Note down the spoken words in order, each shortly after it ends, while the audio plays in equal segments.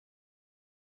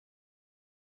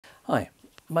Hi,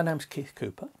 my name's Keith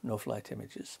Cooper, Northlight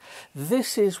Images.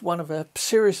 This is one of a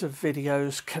series of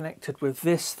videos connected with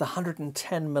this, the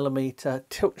 110mm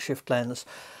tilt shift lens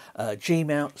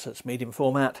G-mount, so it's medium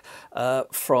format,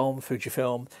 from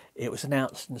Fujifilm. It was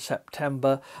announced in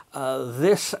September.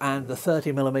 This and the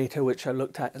 30mm, which I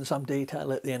looked at in some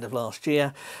detail at the end of last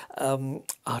year,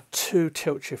 are two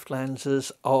tilt shift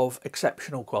lenses of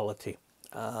exceptional quality.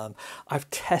 I've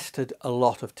tested a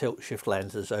lot of tilt shift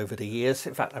lenses over the years.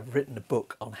 In fact, I've written a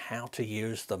book on how to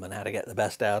use them and how to get the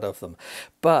best out of them.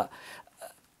 But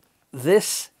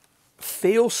this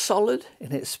feels solid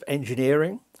in its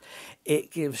engineering.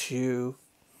 It gives you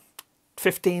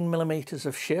 15mm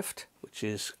of shift, which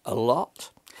is a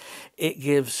lot. It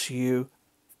gives you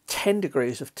 10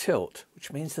 degrees of tilt,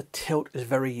 which means the tilt is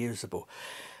very usable.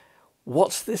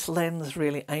 What's this lens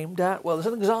really aimed at? Well, there's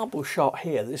an example shot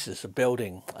here. This is a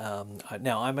building.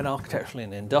 Now, I'm an architectural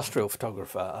and industrial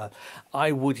photographer.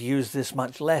 I would use this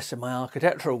much less in my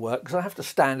architectural work because I have to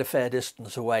stand a fair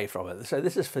distance away from it. So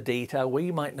this is for detail where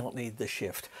you might not need the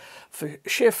shift. For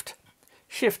shift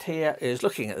here is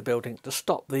looking at the building to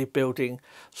stop the building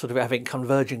sort of having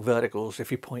converging verticals if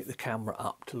you point the camera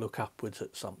up to look upwards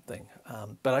at something.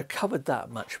 But I covered that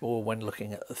much more when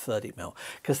looking at the 30mm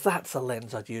because that's a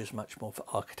lens I'd use much more for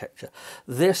architecture.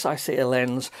 This I see a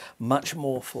lens much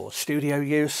more for studio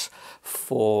use,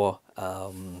 for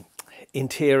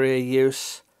interior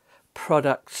use,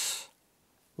 products,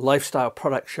 lifestyle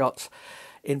product shots.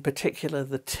 In particular,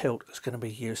 the tilt is going to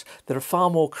be used. There are far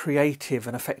more creative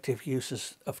and effective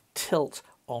uses of tilt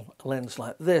on a lens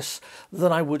like this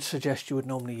than I would suggest you would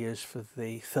normally use for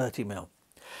the 30mm.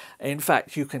 In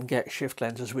fact, you can get shift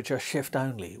lenses which are shift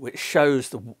only, which shows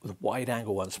the wide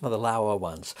angle ones, some of the lower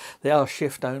ones. They are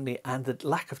shift only, and the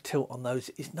lack of tilt on those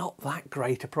is not that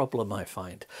great a problem, I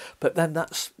find. But then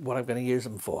that's what I'm going to use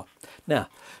them for. Now,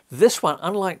 this one,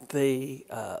 unlike the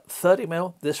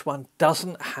 30mm, this one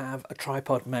doesn't have a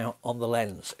tripod mount on the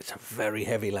lens. It's a very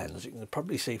heavy lens. You can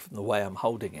probably see from the way I'm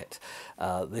holding it.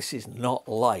 This is not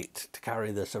light to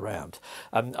carry this around.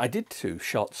 I did 2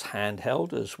 shots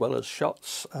handheld as well as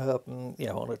shots you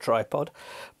know, on a tripod,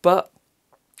 but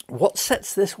what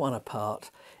sets this one apart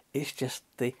is just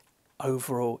the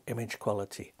overall image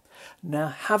quality. Now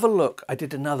have a look. I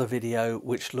did another video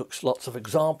which looks lots of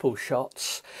example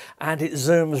shots and it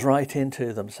zooms right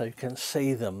into them so you can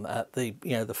see them at the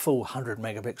the full 100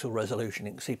 megapixel resolution.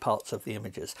 You can see parts of the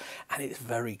images and it's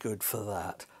very good for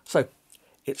that. So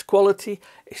it's quality.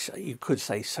 You could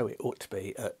say so it ought to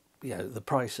be at the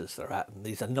prices they're at, and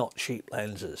these are not cheap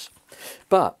lenses.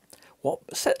 But what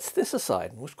sets this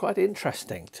aside, and was quite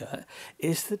interesting to it,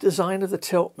 is the design of the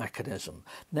tilt mechanism.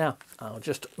 Now, I'll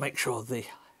just make sure the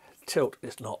tilt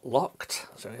is not locked.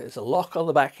 So there's a lock on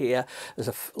the back here. There's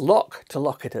a lock to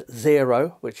lock it at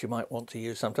 0, which you might want to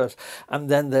use sometimes. And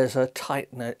then there's a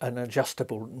an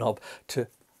adjustable knob to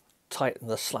tighten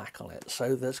the slack on it.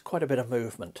 So there's quite a bit of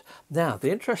movement. Now, the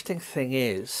interesting thing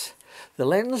is the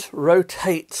lens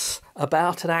rotates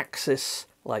about an axis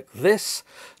like this.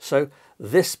 So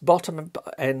this bottom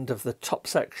end of the top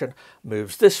section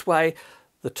moves this way,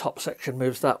 the top section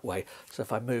moves that way. So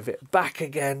if I move it back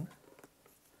again,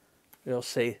 you'll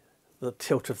see the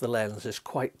tilt of the lens is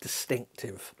quite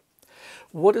distinctive.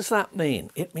 What does that mean?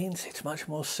 It means it's much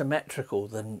more symmetrical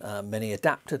than many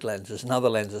adapted lenses and other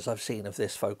lenses I've seen of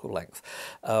this focal length.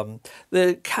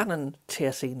 The Canon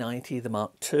TSE90, the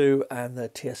Mark II, and the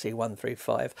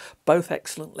TSE135, both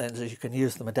excellent lenses. You can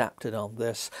use them adapted on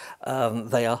this.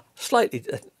 They are slightly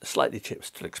cheap,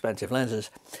 still expensive lenses,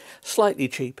 slightly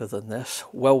cheaper than this,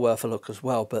 well worth a look as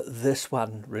well. But this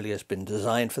one really has been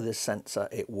designed for this sensor.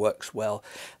 It works well.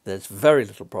 There's very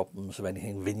little problems of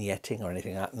anything vignetting or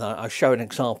anything like that. Now, I'll show an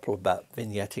example about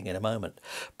vignetting in a moment,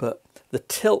 but the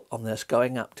tilt on this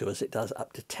going up to, as it does,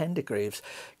 up to 10 degrees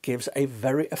gives a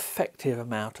very effective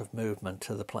amount of movement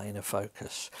to the plane of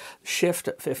focus. Shift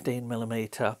at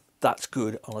 15mm, that's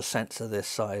good on a sensor this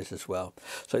size as well.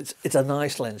 So it's a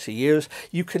nice lens to use.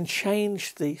 You can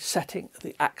change the setting,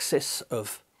 the axis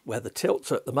of where the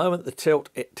tilts are. At the moment,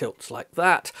 it tilts like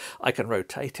that. I can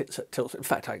rotate it so it tilts. In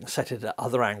fact, I can set it at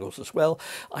other angles as well.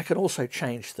 I can also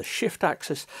change the shift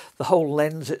axis. The whole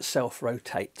lens itself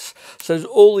rotates. So there's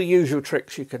all the usual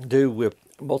tricks you can do with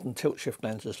modern tilt shift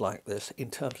lenses like this in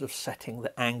terms of setting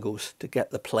the angles to get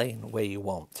the plane where you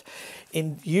want.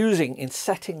 In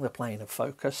setting the plane of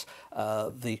focus,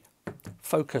 the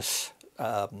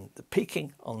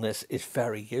peaking on this is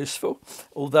very useful,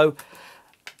 although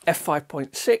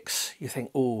f5.6, you think,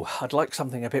 oh, I'd like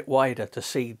something a bit wider to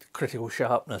see critical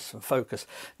sharpness and focus.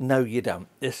 No, you don't.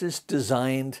 This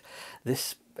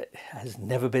has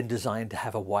never been designed to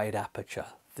have a wide aperture.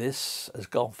 This has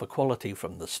gone for quality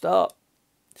from the start,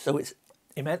 so it's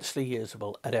immensely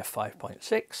usable at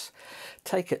f5.6.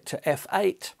 Take it to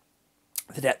f8.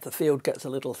 The depth of field gets a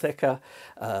little thicker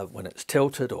when it's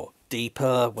tilted, or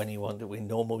deeper when you want to in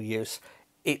normal use.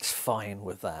 It's fine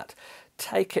with that.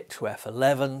 Take it to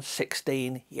f11,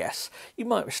 16, yes, you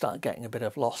might start getting a bit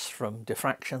of loss from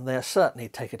diffraction there. Certainly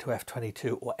take it to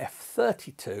f22 or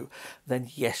f32, then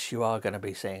yes, you are going to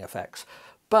be seeing effects.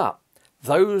 But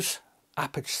those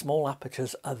small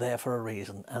apertures are there for a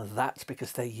reason, and that's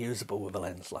because they're usable with a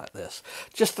lens like this.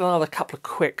 Just another couple of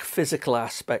quick physical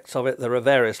aspects of it. There are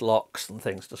various locks and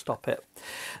things to stop it.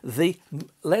 The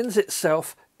lens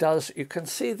itself does, you can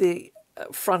see the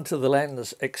front of the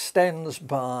lens extends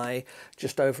by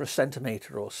just over 1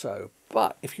 centimetre or so,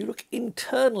 but if you look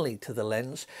internally to the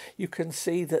lens, you can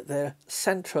see that the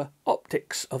centre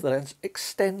optics of the lens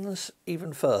extends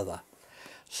even further.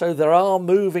 So there are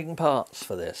moving parts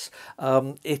for this.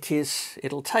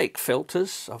 It'll take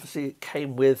filters. Obviously it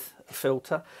came with a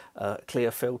filter,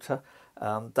 clear filter.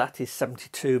 That is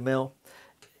 72mm.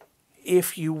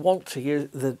 If you want to use,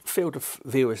 the field of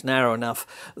view is narrow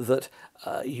enough that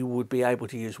you would be able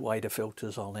to use wider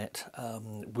filters on it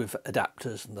with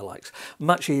adapters and the likes.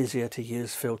 Much easier to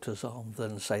use filters on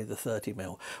than, say, the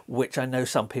 30mm, which I know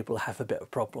some people have a bit of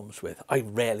problems with. I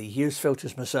rarely use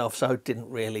filters myself, so I didn't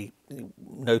really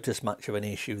notice much of an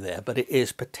issue there, but it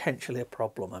is potentially a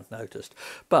problem I've noticed.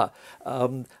 But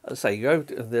say you go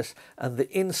to this and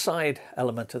the inside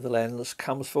element of the lens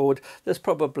comes forward, there's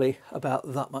probably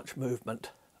about that much movement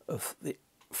of the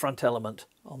front element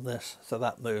on this, so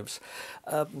that moves.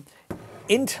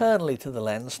 Internally to the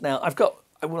lens, now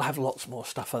I will have lots more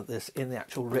stuff like this in the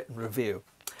actual written review.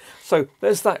 So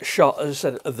there's that shot, as I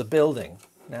said, of the building.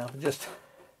 Now just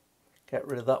get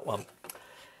rid of that one.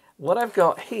 What I've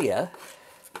got here,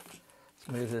 let's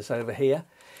move this over here,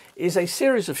 is a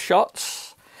series of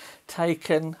shots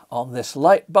taken on this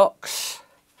light box.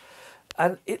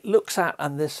 And it looks at,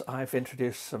 and this I've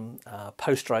introduced some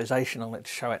posterization on it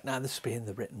to show it. Now this will be in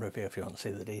the written review if you want to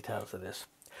see the details of this.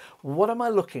 What am I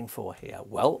looking for here?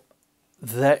 Well,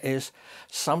 there is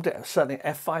certainly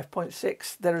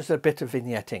f5.6, there is a bit of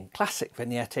vignetting, classic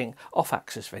vignetting,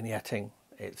 off-axis vignetting,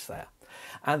 it's there.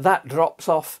 And that drops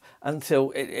off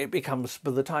until it becomes,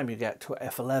 by the time you get to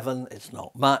f11, it's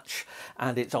not much,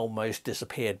 and it's almost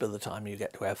disappeared by the time you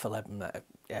get to f11,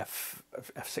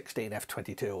 f16,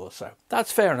 f22 or so.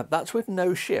 That's fair enough, that's with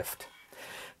no shift.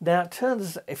 Now it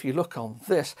turns, if you look on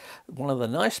this, one of the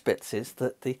nice bits is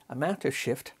that the amount of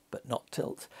shift, but not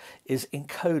tilt, is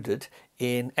encoded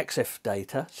in EXIF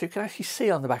data, so you can actually see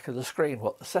on the back of the screen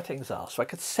what the settings are, so I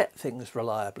could set things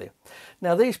reliably.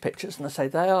 Now these pictures, and I say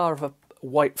they are of a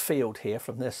white field here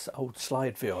from this old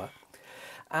slide viewer,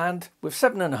 and with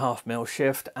 7.5mm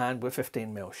shift and with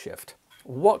 15mm shift.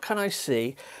 What can I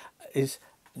see is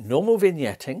normal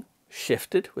vignetting,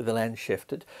 shifted, with the lens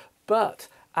shifted, but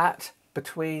at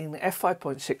between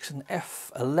f5.6 and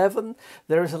f11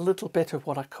 there is a little bit of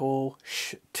what I call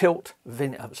shift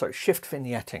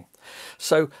vignetting.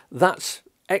 So that's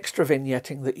extra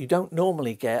vignetting that you don't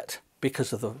normally get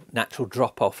because of the natural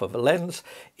drop off of a lens.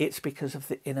 It's because of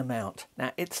the inner mount.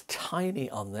 Now it's tiny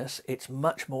on this, it's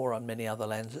much more on many other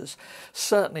lenses.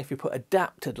 Certainly if you put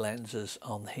adapted lenses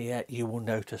on here you will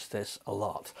notice this a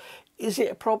lot. Is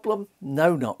it a problem?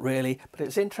 No, not really, but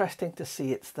it's interesting to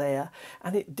see it's there,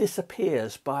 and it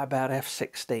disappears by about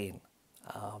f16.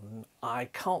 I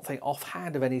can't think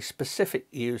offhand of any specific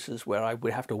uses where I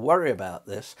would have to worry about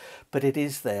this, but it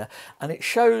is there, and it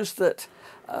shows that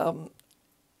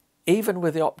even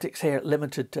with the optics here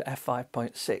limited to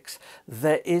f5.6,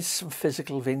 there is some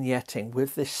physical vignetting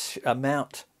with this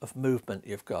amount of movement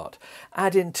you've got.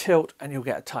 Add in tilt and you'll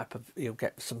get you'll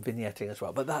get some vignetting as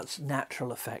well, but that's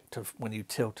natural effect of when you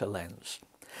tilt a lens.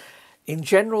 In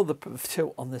general, the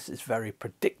tilt on this is very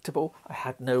predictable. I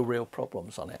had no real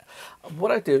problems on it. What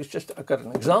I do is I've got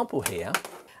an example here,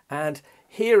 and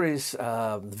here is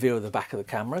the view of the back of the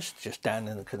camera, it's just down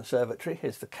in the conservatory.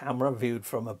 Here's the camera viewed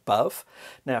from above.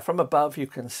 Now from above you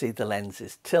can see the lens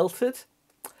is tilted,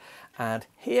 and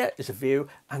here is a view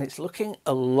and it's looking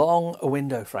along a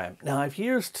window frame. Now I've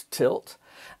used tilt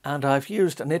and I've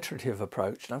used an iterative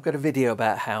approach, and I've got a video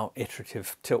about how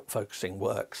iterative tilt focusing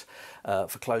works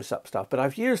for close-up stuff, but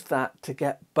I've used that to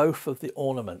get both of the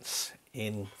ornaments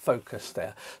in focus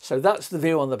there. So that's the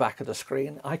view on the back of the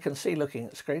screen. I can see, looking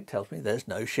at the screen, tells me there's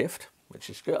no shift, which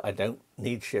is good. I don't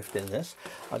need shift in this.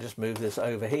 I'll just move this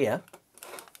over here.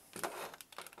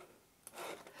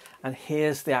 And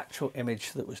here's the actual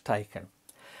image that was taken.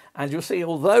 And you'll see,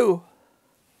 although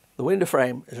the window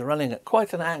frame is running at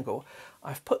quite an angle,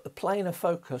 I've put the plane of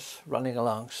focus running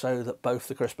along so that both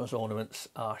the Christmas ornaments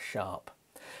are sharp.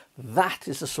 That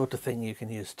is the sort of thing you can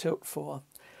use tilt for.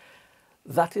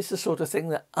 That is the sort of thing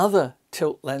that other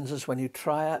tilt lenses, when you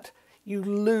try it, you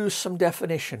lose some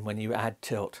definition when you add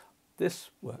tilt. This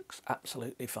works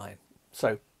absolutely fine.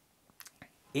 So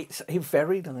it's a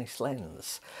very nice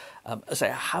lens. As I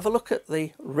have a look at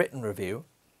the written review,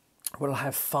 we'll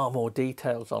have far more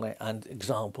details on it and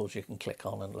examples you can click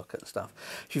on and look at stuff.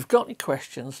 If you've got any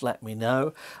questions, let me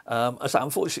know. As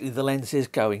unfortunately the lens is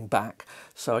going back,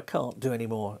 so I can't do any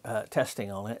more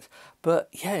testing on it. But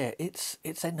yeah, it's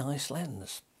a nice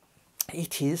lens.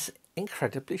 It is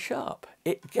incredibly sharp.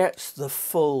 It gets the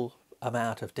full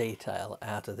amount of detail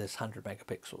out of this 100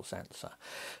 megapixel sensor.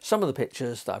 Some of the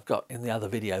pictures that I've got in the other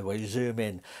video where you zoom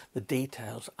in, the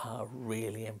details are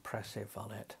really impressive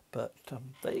on it. But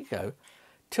there you go,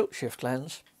 tilt shift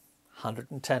lens,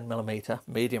 110mm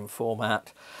medium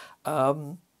format.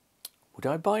 Would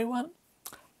I buy one?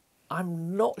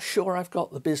 I'm not sure I've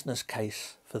got the business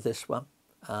case for this one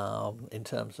in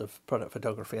terms of product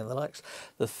photography and the likes.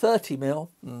 The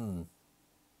 30mm,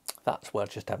 that's where I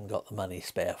just haven't got the money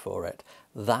spare for it.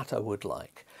 That I would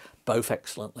like. Both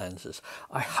excellent lenses.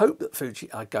 I hope that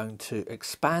Fuji are going to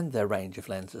expand their range of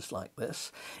lenses like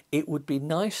this. It would be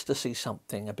nice to see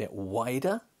something a bit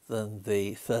wider than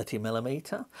the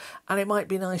 30mm, and it might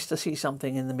be nice to see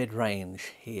something in the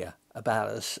mid-range here,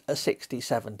 about a 60,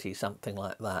 70, something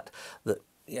like that, that,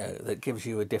 you know, that gives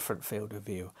you a different field of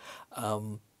view.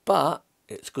 But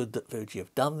it's good that Fuji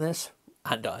have done this,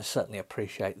 and I certainly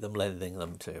appreciate them lending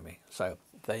them to me. So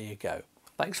there you go.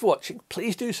 Thanks for watching.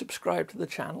 Please do subscribe to the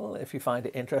channel if you find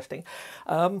it interesting.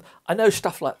 I know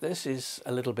stuff like this is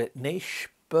a little bit niche,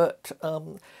 but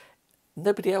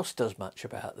nobody else does much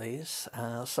about these.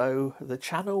 So the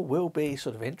channel will be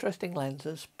sort of interesting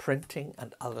lenses, printing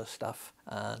and other stuff,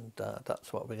 and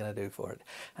that's what we're going to do for it.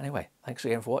 Anyway, thanks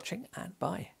again for watching, and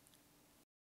bye.